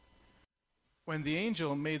When the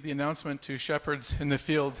angel made the announcement to shepherds in the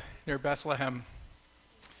field near Bethlehem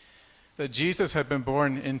that Jesus had been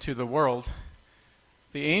born into the world,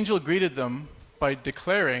 the angel greeted them by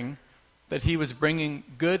declaring that he was bringing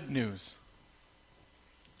good news.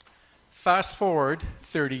 Fast forward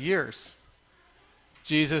 30 years.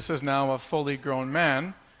 Jesus is now a fully grown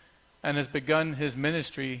man and has begun his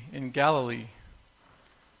ministry in Galilee.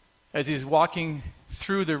 As he's walking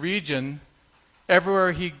through the region,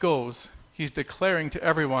 everywhere he goes, he's declaring to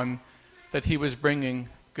everyone that he was bringing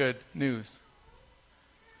good news.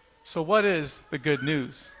 So what is the good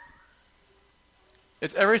news?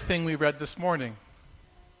 It's everything we read this morning,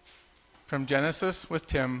 from Genesis with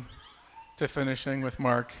Tim to finishing with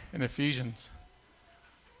Mark and Ephesians.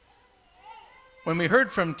 When we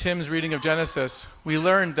heard from Tim's reading of Genesis, we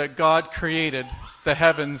learned that God created the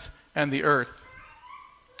heavens and the earth.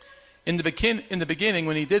 In the beginning,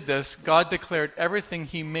 when he did this, God declared everything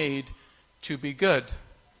he made to be good.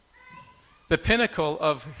 The pinnacle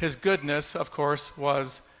of his goodness, of course,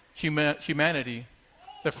 was humanity,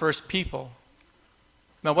 the first people.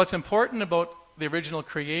 Now, what's important about the original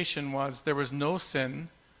creation was there was no sin,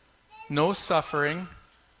 no suffering,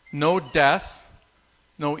 no death,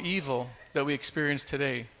 no evil that we experience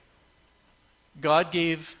today. God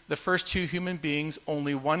gave the first two human beings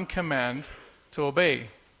only one command to obey.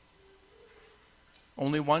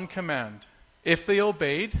 Only one command. If they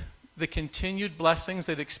obeyed, the continued blessings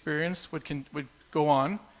they'd experienced would go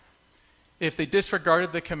on. If they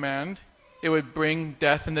disregarded the command, it would bring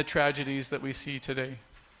death and the tragedies that we see today.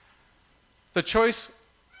 The choice,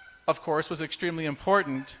 of course, was extremely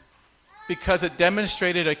important because it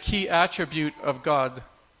demonstrated a key attribute of God.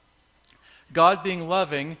 God, being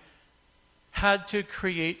loving, had to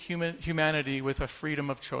create humanity with a freedom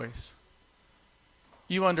of choice.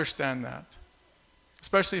 You understand that,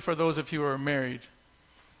 especially for those of you who are married.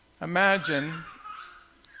 Imagine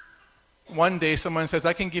one day someone says,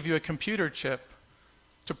 I can give you a computer chip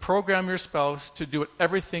to program your spouse to do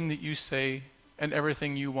everything that you say and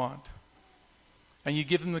everything you want. And you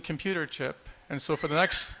give them the computer chip. And so for the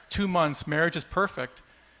next 2 months, marriage is perfect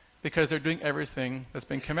because they're doing everything that's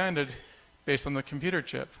been commanded based on the computer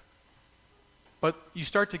chip. But you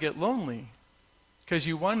start to get lonely because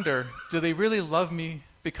you wonder, do they really love me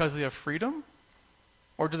because they have freedom?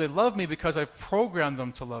 Or do they love me because I've programmed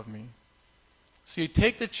them to love me? So you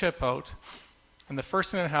take the chip out, and the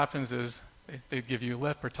first thing that happens is they give you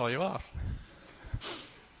lip or tell you off.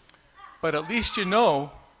 But at least you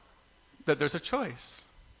know that there's a choice.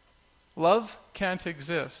 Love can't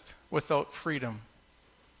exist without freedom.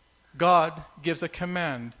 God gives a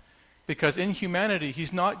command because in humanity,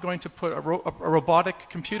 he's not going to put a robotic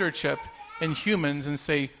computer chip in humans and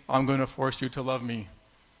say, I'm going to force you to love me.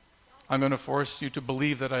 I'm going to force you to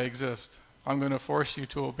believe that I exist. I'm going to force you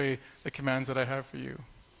to obey the commands that I have for you.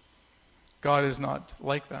 God is not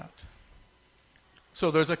like that.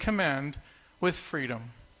 So there's a command with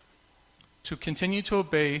freedom. To continue to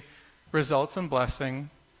obey results in blessing.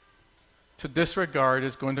 To disregard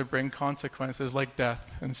is going to bring consequences like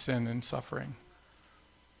death and sin and suffering.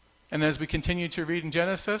 And as we continue to read in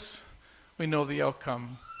Genesis, we know the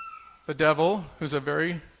outcome. The devil, who's a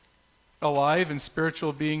very alive and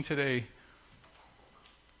spiritual being today,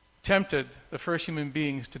 tempted the first human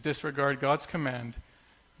beings to disregard God's command.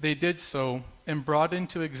 They did so and brought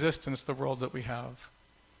into existence the world that we have.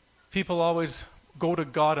 People always go to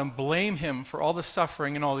God and blame him for all the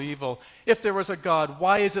suffering and all the evil. If there was a God,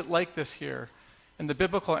 why is it like this here? And the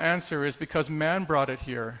biblical answer is because man brought it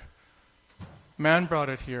here. Man brought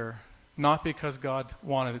it here, not because God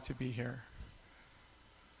wanted it to be here.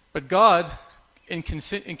 But God, in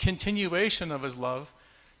continuation of his love,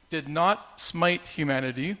 did not smite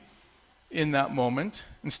humanity in that moment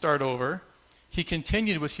and start over. He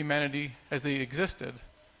continued with humanity as they existed.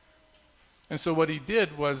 And so what he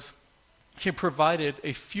did was he provided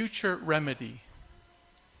a future remedy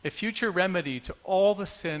to all the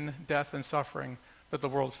sin, death, and suffering that the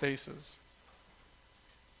world faces.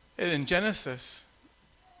 In Genesis,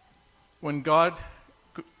 when God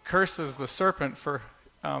curses the serpent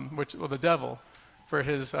the devil, for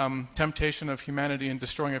his temptation of humanity and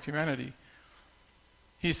destroying of humanity,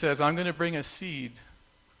 he says, I'm going to bring a seed,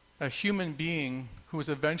 a human being who is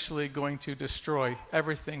eventually going to destroy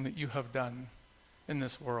everything that you have done in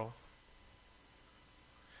this world.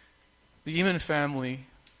 The Eman family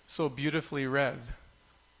so beautifully read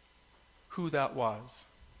who that was.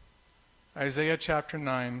 Isaiah chapter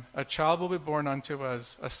 9, a child will be born unto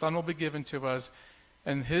us, a son will be given to us,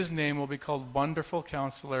 and his name will be called Wonderful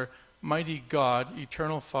Counselor, Mighty God,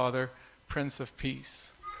 Eternal Father, Prince of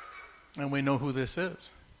Peace. And we know who this is.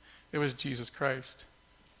 It was Jesus Christ.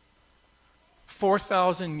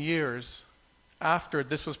 4,000 years after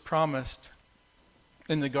this was promised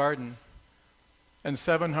in the garden, and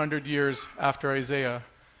 700 years after Isaiah,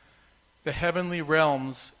 the heavenly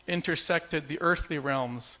realms intersected the earthly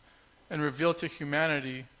realms and revealed to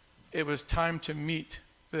humanity it was time to meet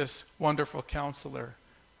this wonderful counselor,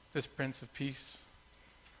 this Prince of Peace.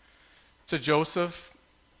 To Joseph,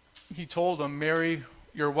 he told him, Mary,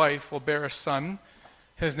 your wife, will bear a son.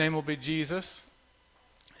 His name will be Jesus.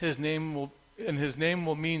 His name will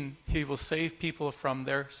mean he will save people from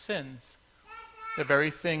their sins. The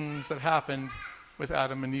very things that happened with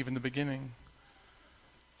Adam and Eve in the beginning.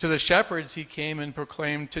 To the shepherds he came and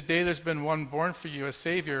proclaimed, today there's been one born for you, a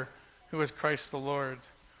Savior, who is Christ the Lord.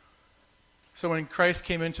 So when Christ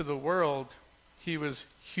came into the world, he was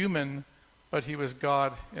human, but he was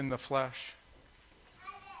God in the flesh.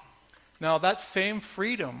 Now that same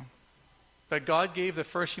freedom that God gave the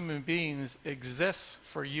first human beings exists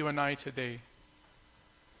for you and I today.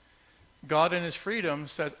 God in his freedom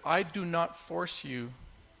says, I do not force you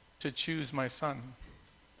to choose my son.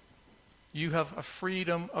 You have a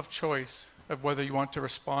freedom of choice of whether you want to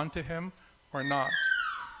respond to him or not.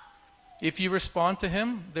 If you respond to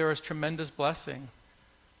him, there is tremendous blessing,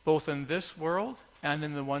 both in this world and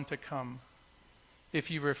in the one to come.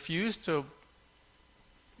 If you refuse to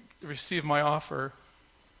receive my offer,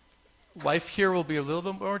 life here will be a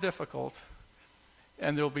little bit more difficult,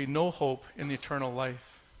 and there will be no hope in the eternal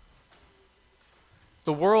life.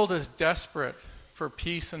 The world is desperate for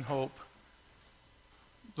peace and hope.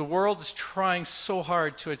 The world is trying so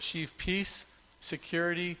hard to achieve peace,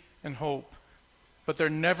 security, and hope, but they're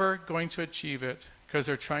never going to achieve it because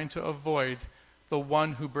they're trying to avoid the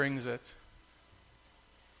one who brings it.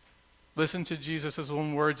 Listen to Jesus'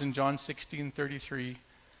 own words in John 16:33.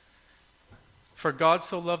 For God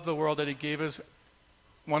so loved the world that he gave his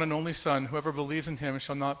one and only Son. Whoever believes in him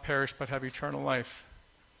shall not perish but have eternal life.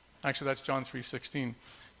 Actually, that's John 3:16.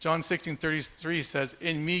 John 16:33 says,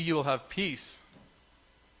 in me you will have peace.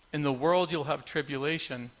 In the world you'll have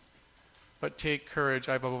tribulation, but take courage,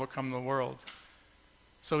 I have overcome the world.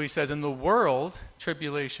 So he says, in the world,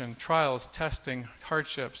 tribulation, trials, testing,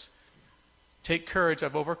 hardships. Take courage,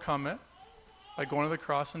 I've overcome it by going to the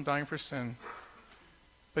cross and dying for sin.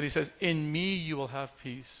 But he says, in me you will have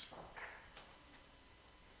peace.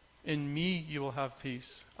 In me you will have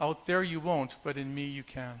peace. Out there you won't, but in me you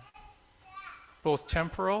can. Both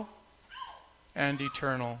temporal and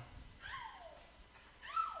eternal.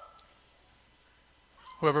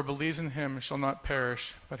 Whoever believes in him shall not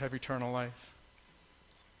perish, but have eternal life.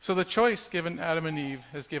 So the choice given Adam and Eve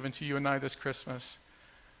is given to you and I this Christmas.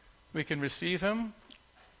 We can receive him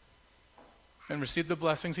and receive the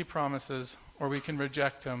blessings he promises, or we can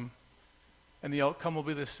reject him, and the outcome will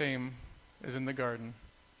be the same as in the garden.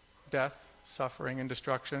 Death, suffering, and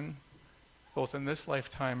destruction, both in this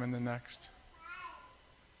lifetime and the next.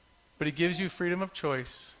 But he gives you freedom of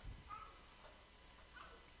choice.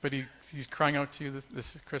 But he's crying out to you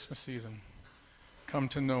this Christmas season. Come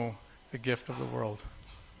to know the gift of the world.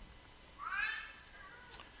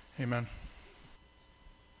 Amen.